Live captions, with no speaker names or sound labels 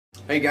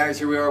Hey guys,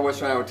 here we are,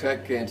 Western Iowa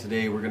Tech, and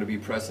today we're going to be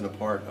pressing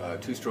apart a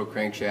two-stroke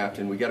crankshaft,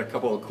 and we got a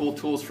couple of cool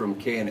tools from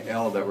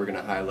K&L that we're going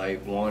to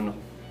highlight. One,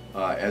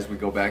 as we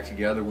go back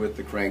together with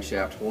the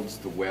crankshaft, holds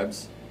the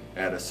webs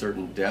at a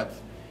certain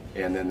depth,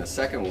 and then the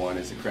second one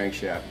is a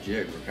crankshaft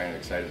jig we're kind of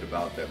excited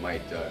about that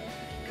might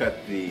cut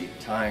the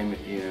time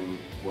in,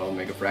 well,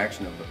 make a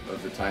fraction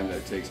of the time that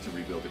it takes to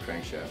rebuild the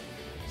crankshaft.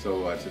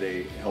 So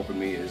today helping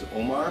me is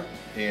Omar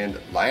and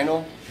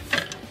Lionel.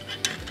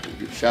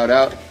 Shout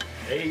out.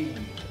 Hey.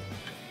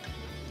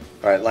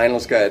 All right,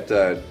 Lionel's got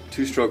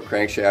two-stroke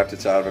crankshaft.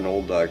 It's out of an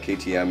old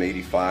KTM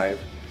 85.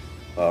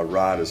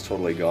 Rod is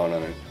totally gone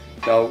on it.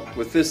 Now,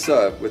 with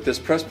this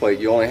press plate,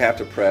 you only have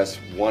to press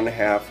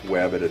 1/2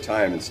 web at a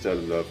time instead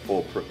of the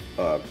full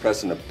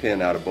pressing the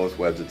pin out of both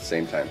webs at the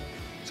same time.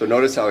 So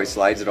notice how he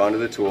slides it onto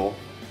the tool.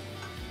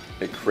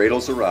 It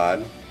cradles the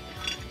rod,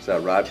 so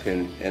that rod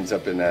pin ends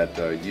up in that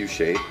U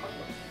shape.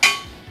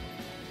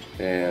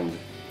 And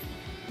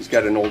he's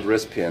got an old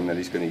wrist pin that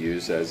he's going to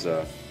use as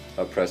a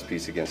press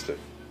piece against it.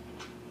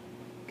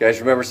 Guys,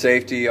 remember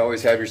safety.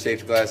 Always have your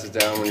safety glasses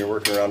down when you're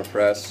working around a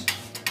press.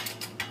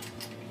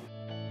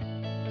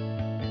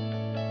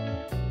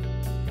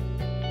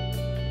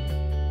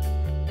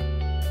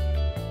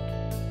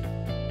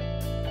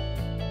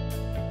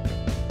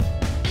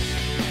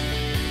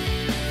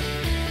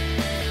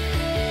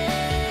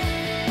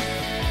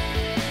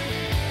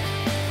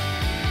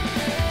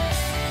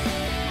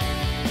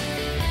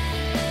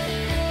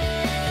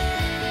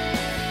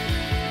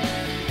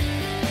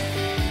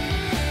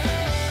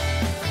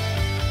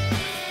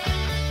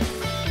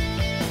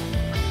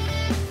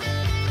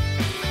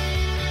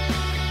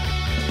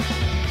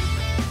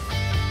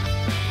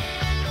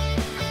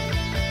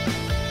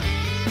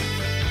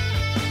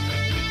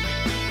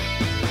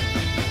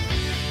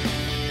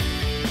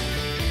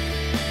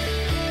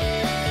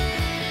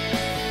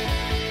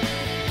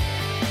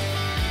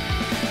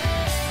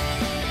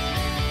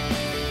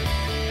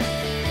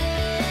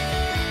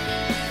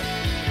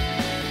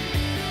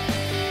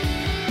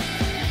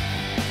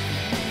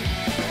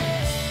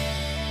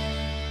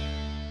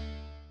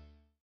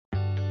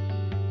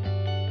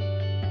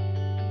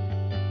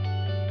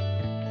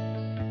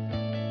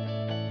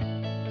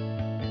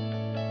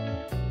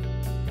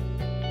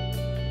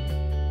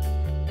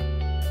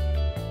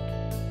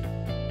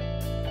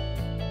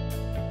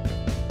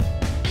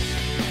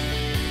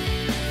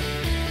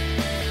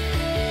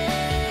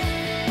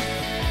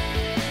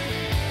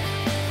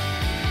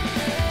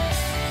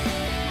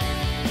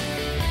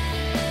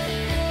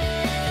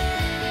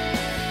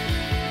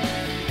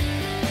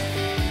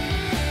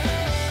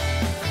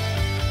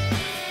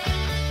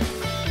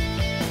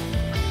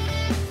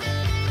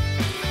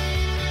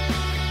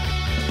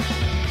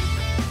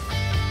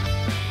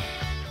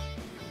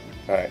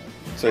 Alright,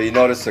 so you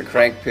notice the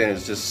crank pin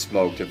is just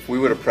smoked. If we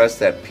would have pressed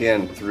that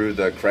pin through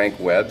the crank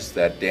webs,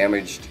 that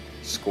damaged,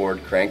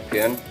 scored crank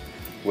pin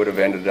would have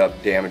ended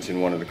up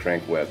damaging one of the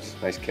crank webs.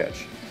 Nice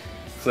catch.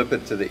 Flip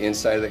it to the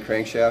inside of the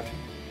crankshaft.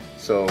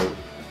 So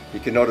you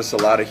can notice a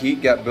lot of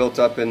heat got built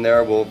up in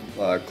there. We'll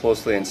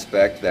closely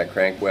inspect that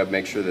crank web,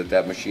 make sure that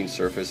that machine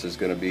surface is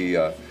going to be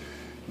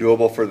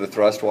doable for the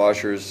thrust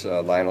washers.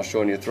 Lionel's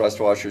showing you thrust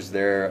washers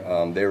there.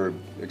 They were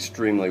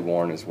extremely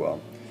worn as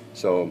well.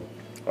 So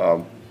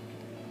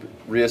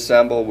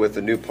reassemble with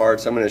the new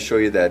parts. I'm going to show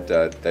you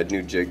that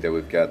new jig that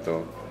we've got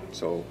though.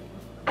 So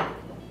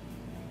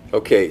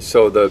okay,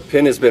 so the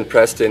pin has been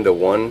pressed into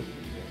one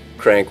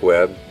crank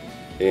web,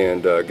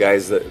 and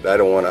guys, I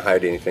don't want to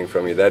hide anything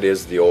from you. That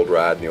is the old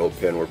rod and the old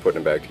pin. We're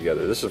putting it back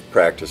together. This is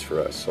practice for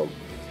us. So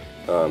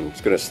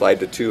it's going to slide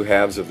the two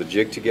halves of the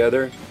jig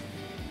together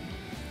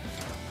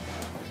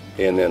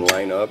and then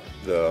line up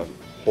the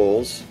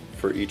holes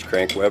for each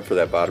crank web for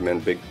that bottom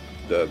end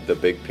the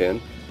big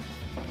pin.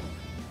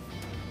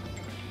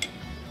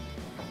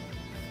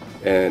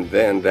 And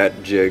then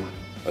that jig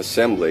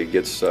assembly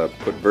gets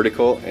put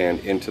vertical and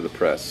into the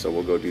press. So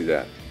we'll go do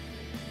that.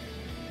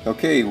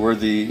 Okay,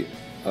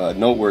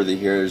 noteworthy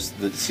here is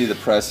see the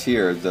press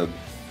here. The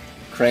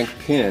crank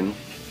pin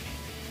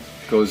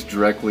goes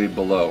directly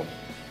below,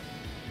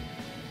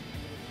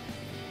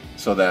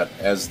 so that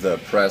as the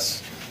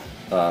press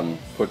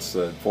puts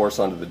the force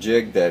onto the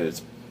jig, that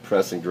it's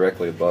pressing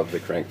directly above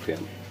the crank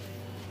pin.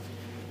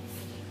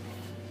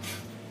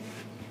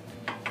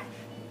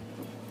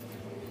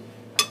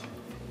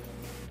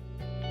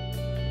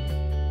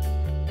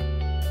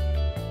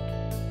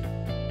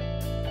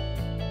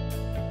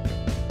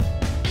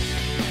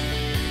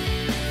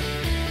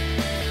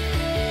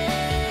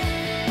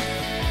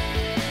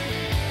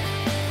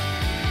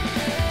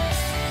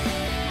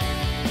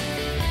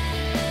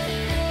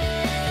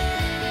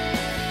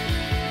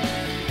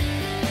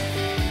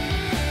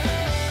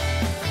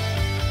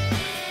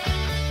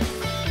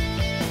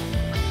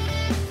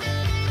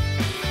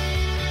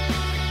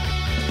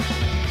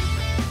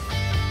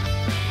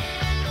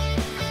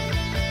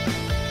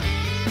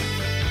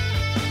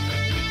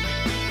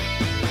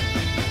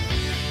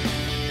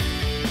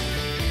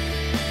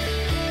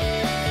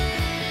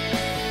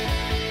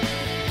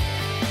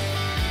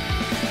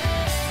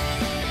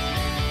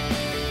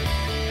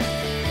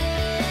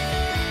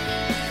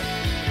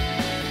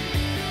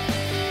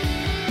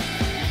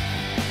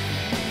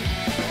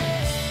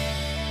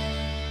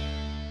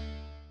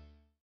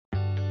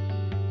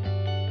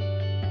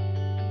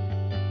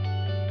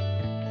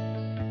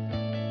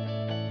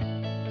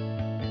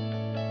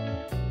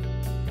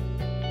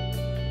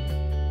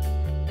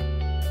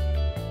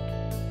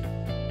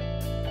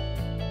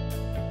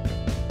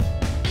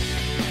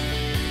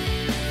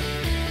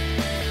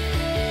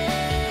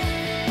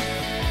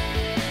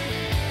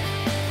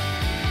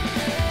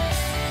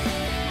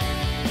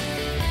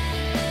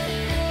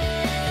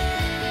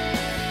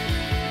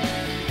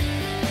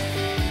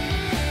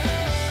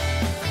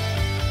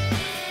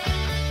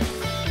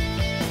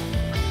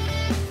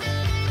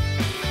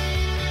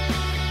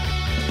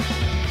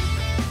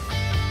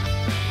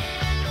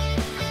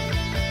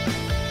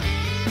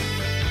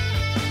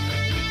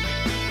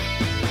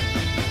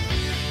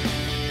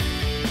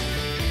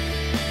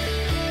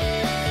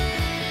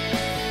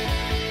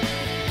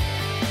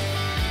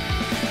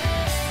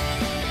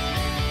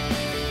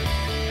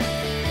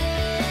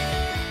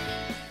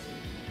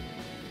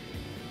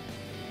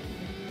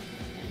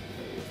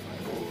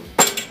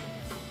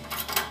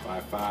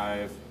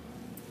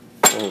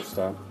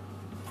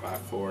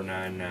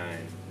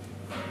 99.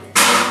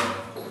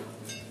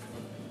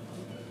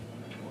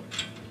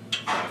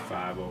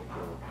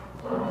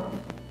 504.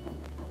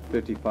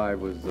 55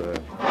 was the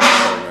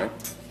right?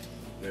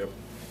 Yep.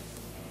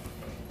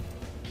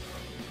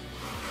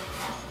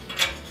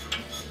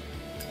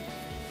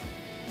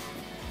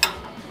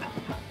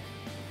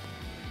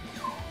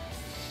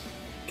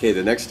 Okay,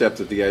 the next step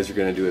that the guys are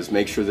going to do is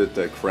make sure that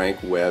the crank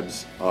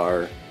webs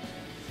are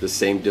the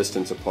same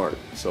distance apart.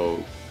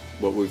 So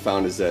what we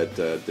found is that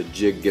the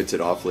jig gets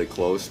it awfully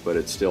close, but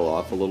it's still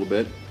off a little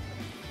bit.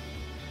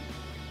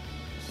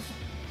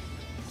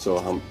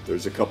 So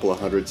there's a couple of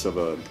hundredths of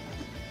a,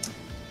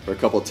 or a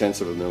couple tenths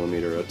of a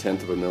millimeter, a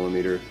tenth of a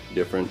millimeter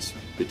difference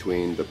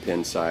between the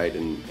pin side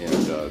and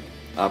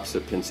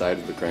opposite pin side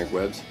of the crank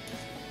webs.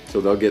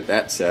 So they'll get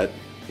that set,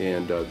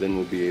 and then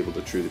we'll be able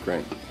to true the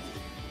crank.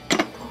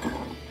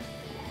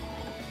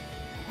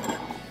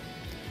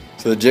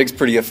 So the jig's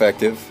pretty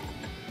effective.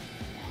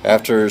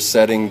 After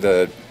setting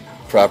the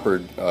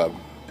proper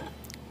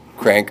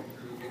crank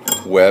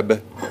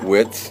web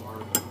width,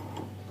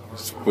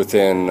 it's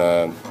within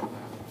a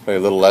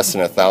little less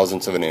than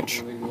 1/1000th of an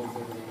inch.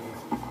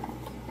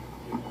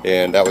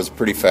 And that was a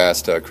pretty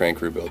fast crank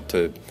rebuild.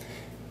 To